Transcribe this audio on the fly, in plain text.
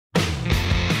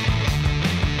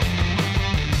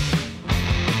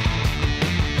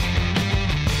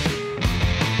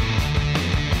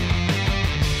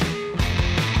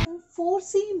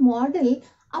4C model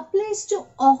applies to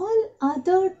all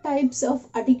other types of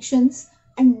addictions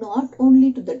and not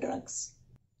only to the drugs.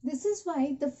 This is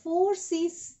why the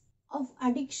 4Cs of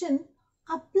addiction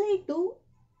apply to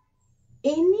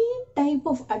any type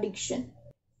of addiction,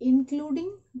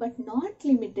 including but not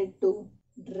limited to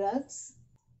drugs,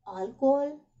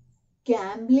 alcohol,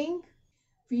 gambling,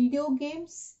 video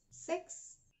games,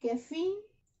 sex, caffeine,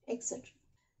 etc.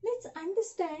 Let's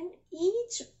understand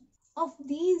each of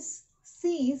these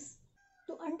C's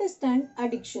to understand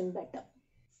addiction better.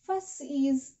 First C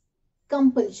is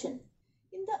compulsion.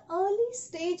 In the early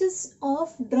stages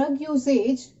of drug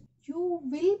usage, you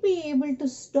will be able to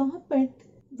stop it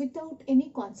without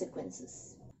any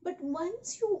consequences. But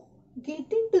once you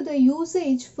get into the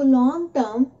usage for long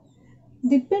term,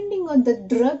 depending on the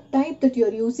drug type that you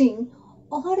are using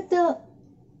or the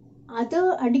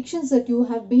other addictions that you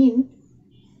have been,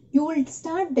 you will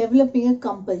start developing a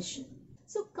compulsion.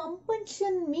 So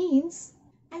compulsion means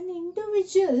an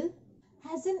individual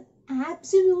has an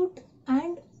absolute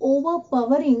and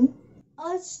overpowering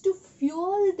urge to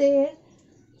fuel their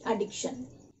addiction.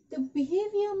 The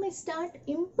behavior may start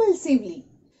impulsively,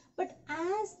 but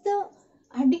as the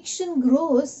addiction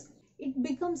grows, it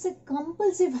becomes a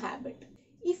compulsive habit.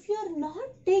 If you are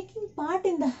not taking part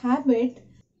in the habit,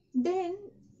 then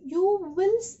you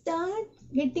will start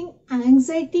getting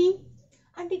anxiety,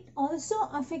 and it also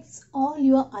affects all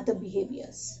your other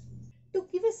behaviors. To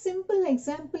give a simple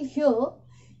example here,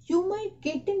 you might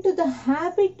get into the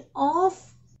habit of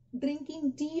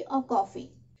drinking tea or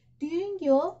coffee during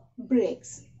your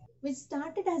breaks, which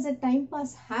started as a time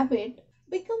pass habit,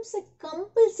 becomes a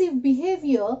compulsive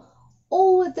behavior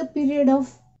over the period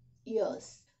of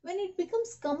years. When it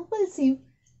becomes compulsive,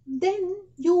 then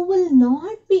you will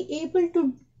not be able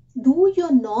to do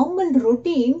your normal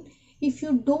routine if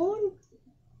you don't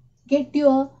get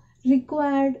your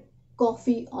required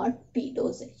coffee or tea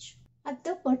dosage at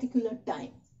the particular time.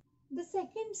 The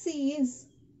second C is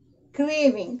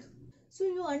craving. So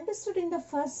you understood in the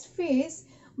first phase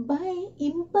by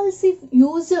impulsive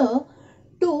user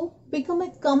to become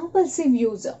a compulsive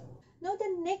user. Now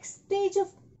the next stage of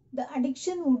the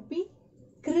addiction would be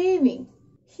craving.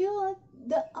 Here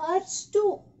the urge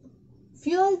to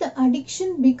fuel the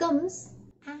addiction becomes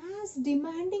as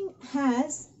demanding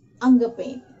as hunger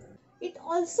pain. It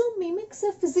also mimics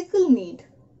a physical need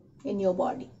in your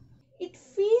body. It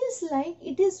feels like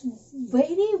it is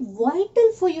very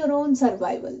vital for your own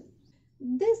survival.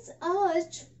 This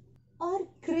urge or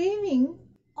craving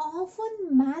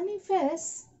often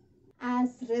manifests as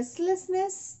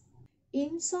restlessness,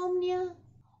 insomnia,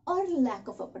 or lack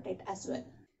of appetite as well.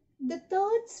 The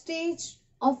third stage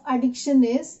of addiction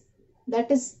is,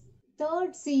 that is,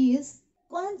 third C is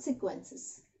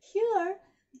consequences. Here,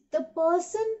 the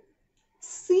person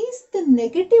sees the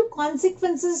negative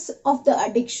consequences of the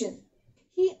addiction.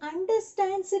 He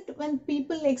understands it when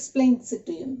people explain it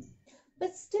to him,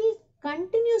 but still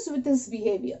continues with his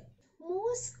behavior.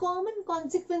 Most common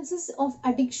consequences of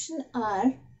addiction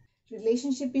are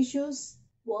relationship issues,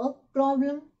 work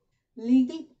problem,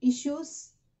 legal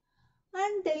issues,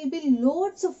 and there will be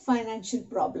loads of financial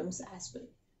problems as well.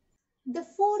 The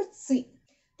fourth C,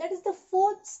 that is the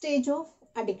fourth stage of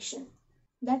addiction,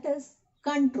 that is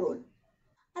control.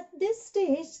 At this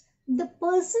stage, the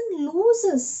person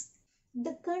loses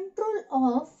the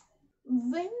control of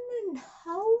when and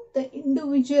how the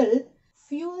individual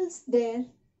fuels their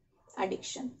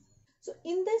addiction. So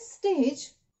in this stage,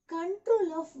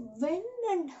 control of when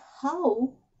and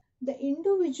how the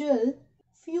individual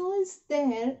fuels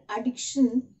their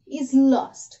addiction is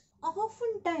lost.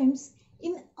 Oftentimes,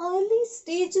 in early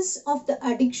stages of the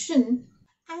addiction,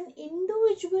 an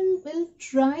individual will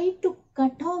try to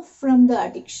cut off from the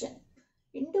addiction.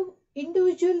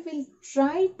 Individual will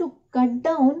try to cut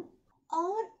down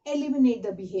or eliminate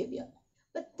the behavior.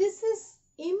 But this is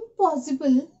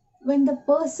impossible when the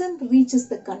person reaches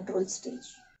the control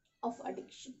stage of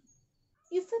addiction.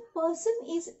 If a person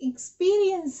is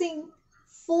experiencing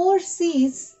 4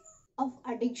 C's of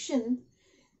addiction,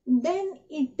 then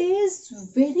it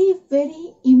is very,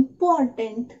 very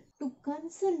important to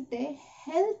consult a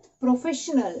health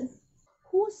professional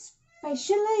who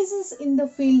specializes in the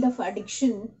field of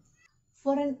addiction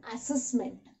for an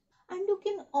assessment, and you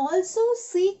can also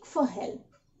seek for help.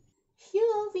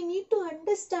 Here we need to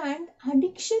understand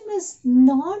addiction is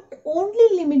not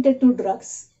only limited to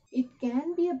drugs. It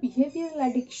can be a behavioral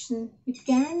addiction, it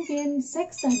can be a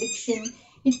sex addiction,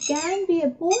 it can be a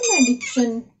porn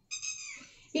addiction,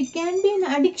 it can be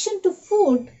an addiction to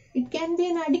food, it can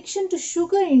be an addiction to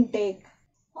sugar intake,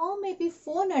 or maybe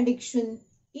phone addiction,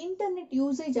 internet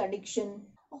usage addiction,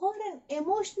 or an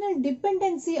emotional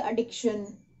dependency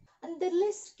addiction. And the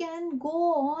list can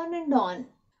go on and on.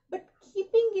 But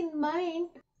keeping in mind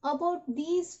about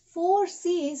these four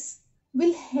C's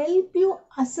will help you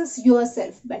assess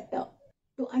yourself better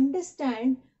to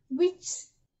understand which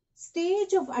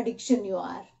stage of addiction you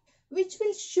are, which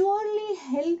will surely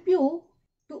help you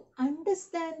to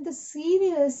understand the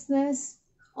seriousness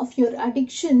of your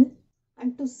addiction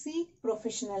and to seek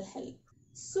professional help.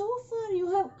 So far,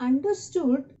 you have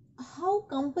understood how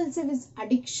compulsive is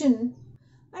addiction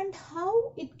and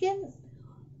how it can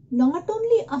not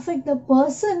only affect the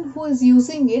person who is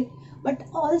using it but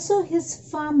also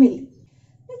his family.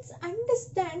 Let's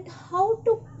understand how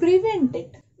to prevent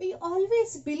it. We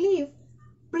always believe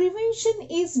prevention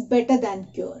is better than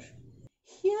cure.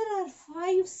 Here are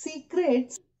 5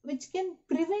 secrets which can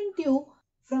prevent you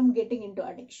from getting into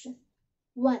addiction.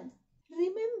 1.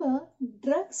 Remember,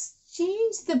 drugs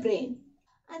change the brain,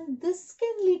 and this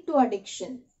can lead to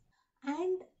addiction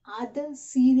and other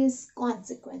serious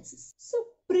consequences. So,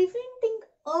 preventing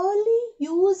early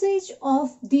usage of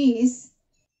these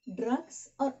drugs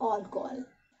or alcohol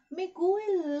may go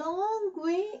a long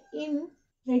way in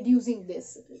reducing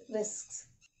these risks.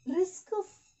 Risk of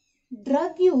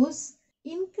drug use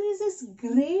increases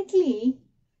greatly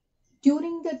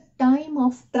during the time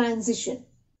of transition.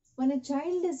 When a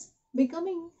child is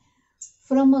becoming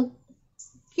from a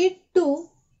kid to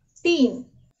teen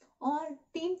or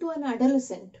teen to an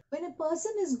adolescent, when a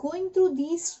person is going through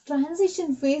these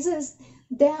transition phases,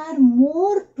 they are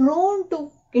more prone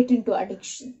to get into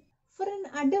addiction. For an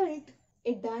adult,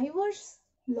 a divorce,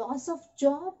 loss of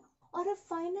job, or a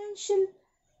financial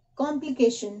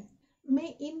complication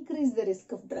may increase the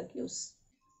risk of drug use.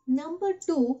 Number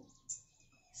 2,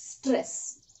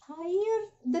 stress. Higher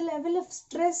the level of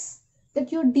stress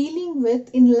that you're dealing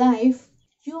with in life,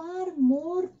 you are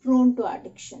more prone to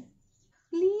addiction.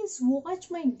 Please watch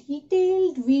my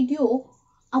detailed video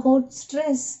about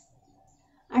stress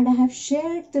and I have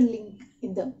shared the link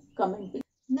in the comment below.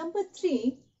 Number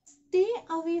 3, stay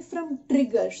away from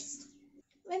triggers.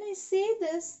 When I say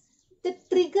this, the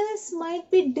triggers might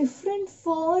be different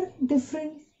for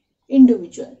different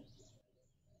individual.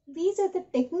 These are the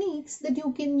techniques that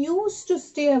you can use to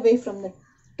stay away from the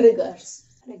triggers.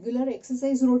 Regular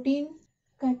exercise routine,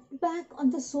 cut back on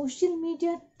the social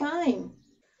media time.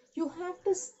 You have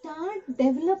to start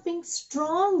developing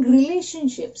strong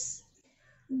relationships.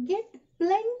 Get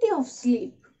plenty of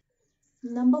sleep.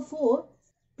 Number 4,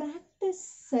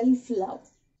 practice self-love.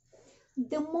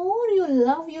 The more you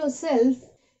love yourself,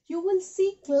 you will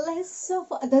seek less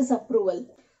of others'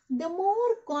 approval. The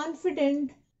more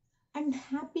confident and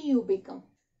happy you become.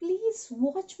 Please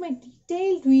watch my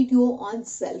detailed video on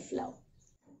self-love.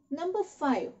 Number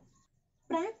 5,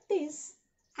 practice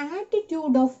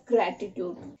attitude of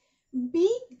gratitude. Be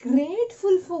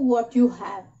grateful for what you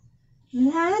have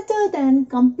rather than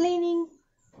complaining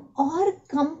or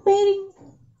comparing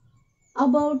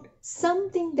about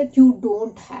something that you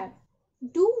don't have.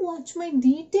 Do watch my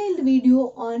detailed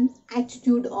video on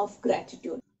attitude of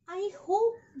gratitude. I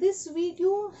hope this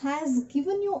video has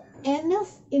given you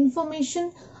enough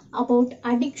information about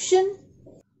addiction,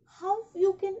 how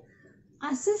you can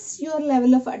assess your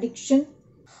level of addiction,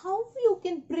 how you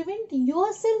can prevent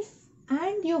yourself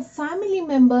and your family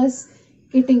members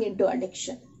getting into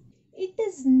addiction. It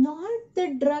is not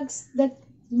the drugs that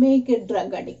make a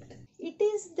drug addict. It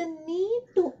is the need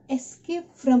to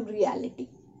escape from reality.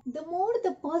 The more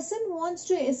the person wants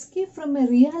to escape from a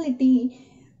reality,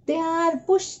 they are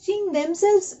pushing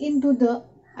themselves into the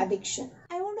addiction.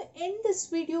 I want to end this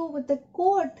video with a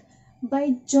quote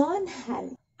by John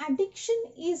Hall. Addiction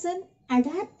is an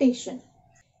adaptation.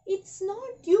 It's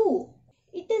not you.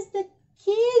 It is the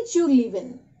cage you live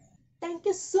in. Thank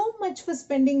you so much for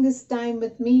spending this time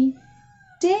with me.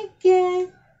 Take care.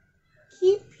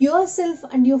 Keep yourself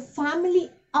and your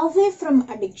family away from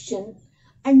addiction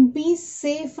and be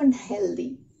safe and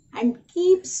healthy and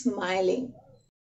keep smiling.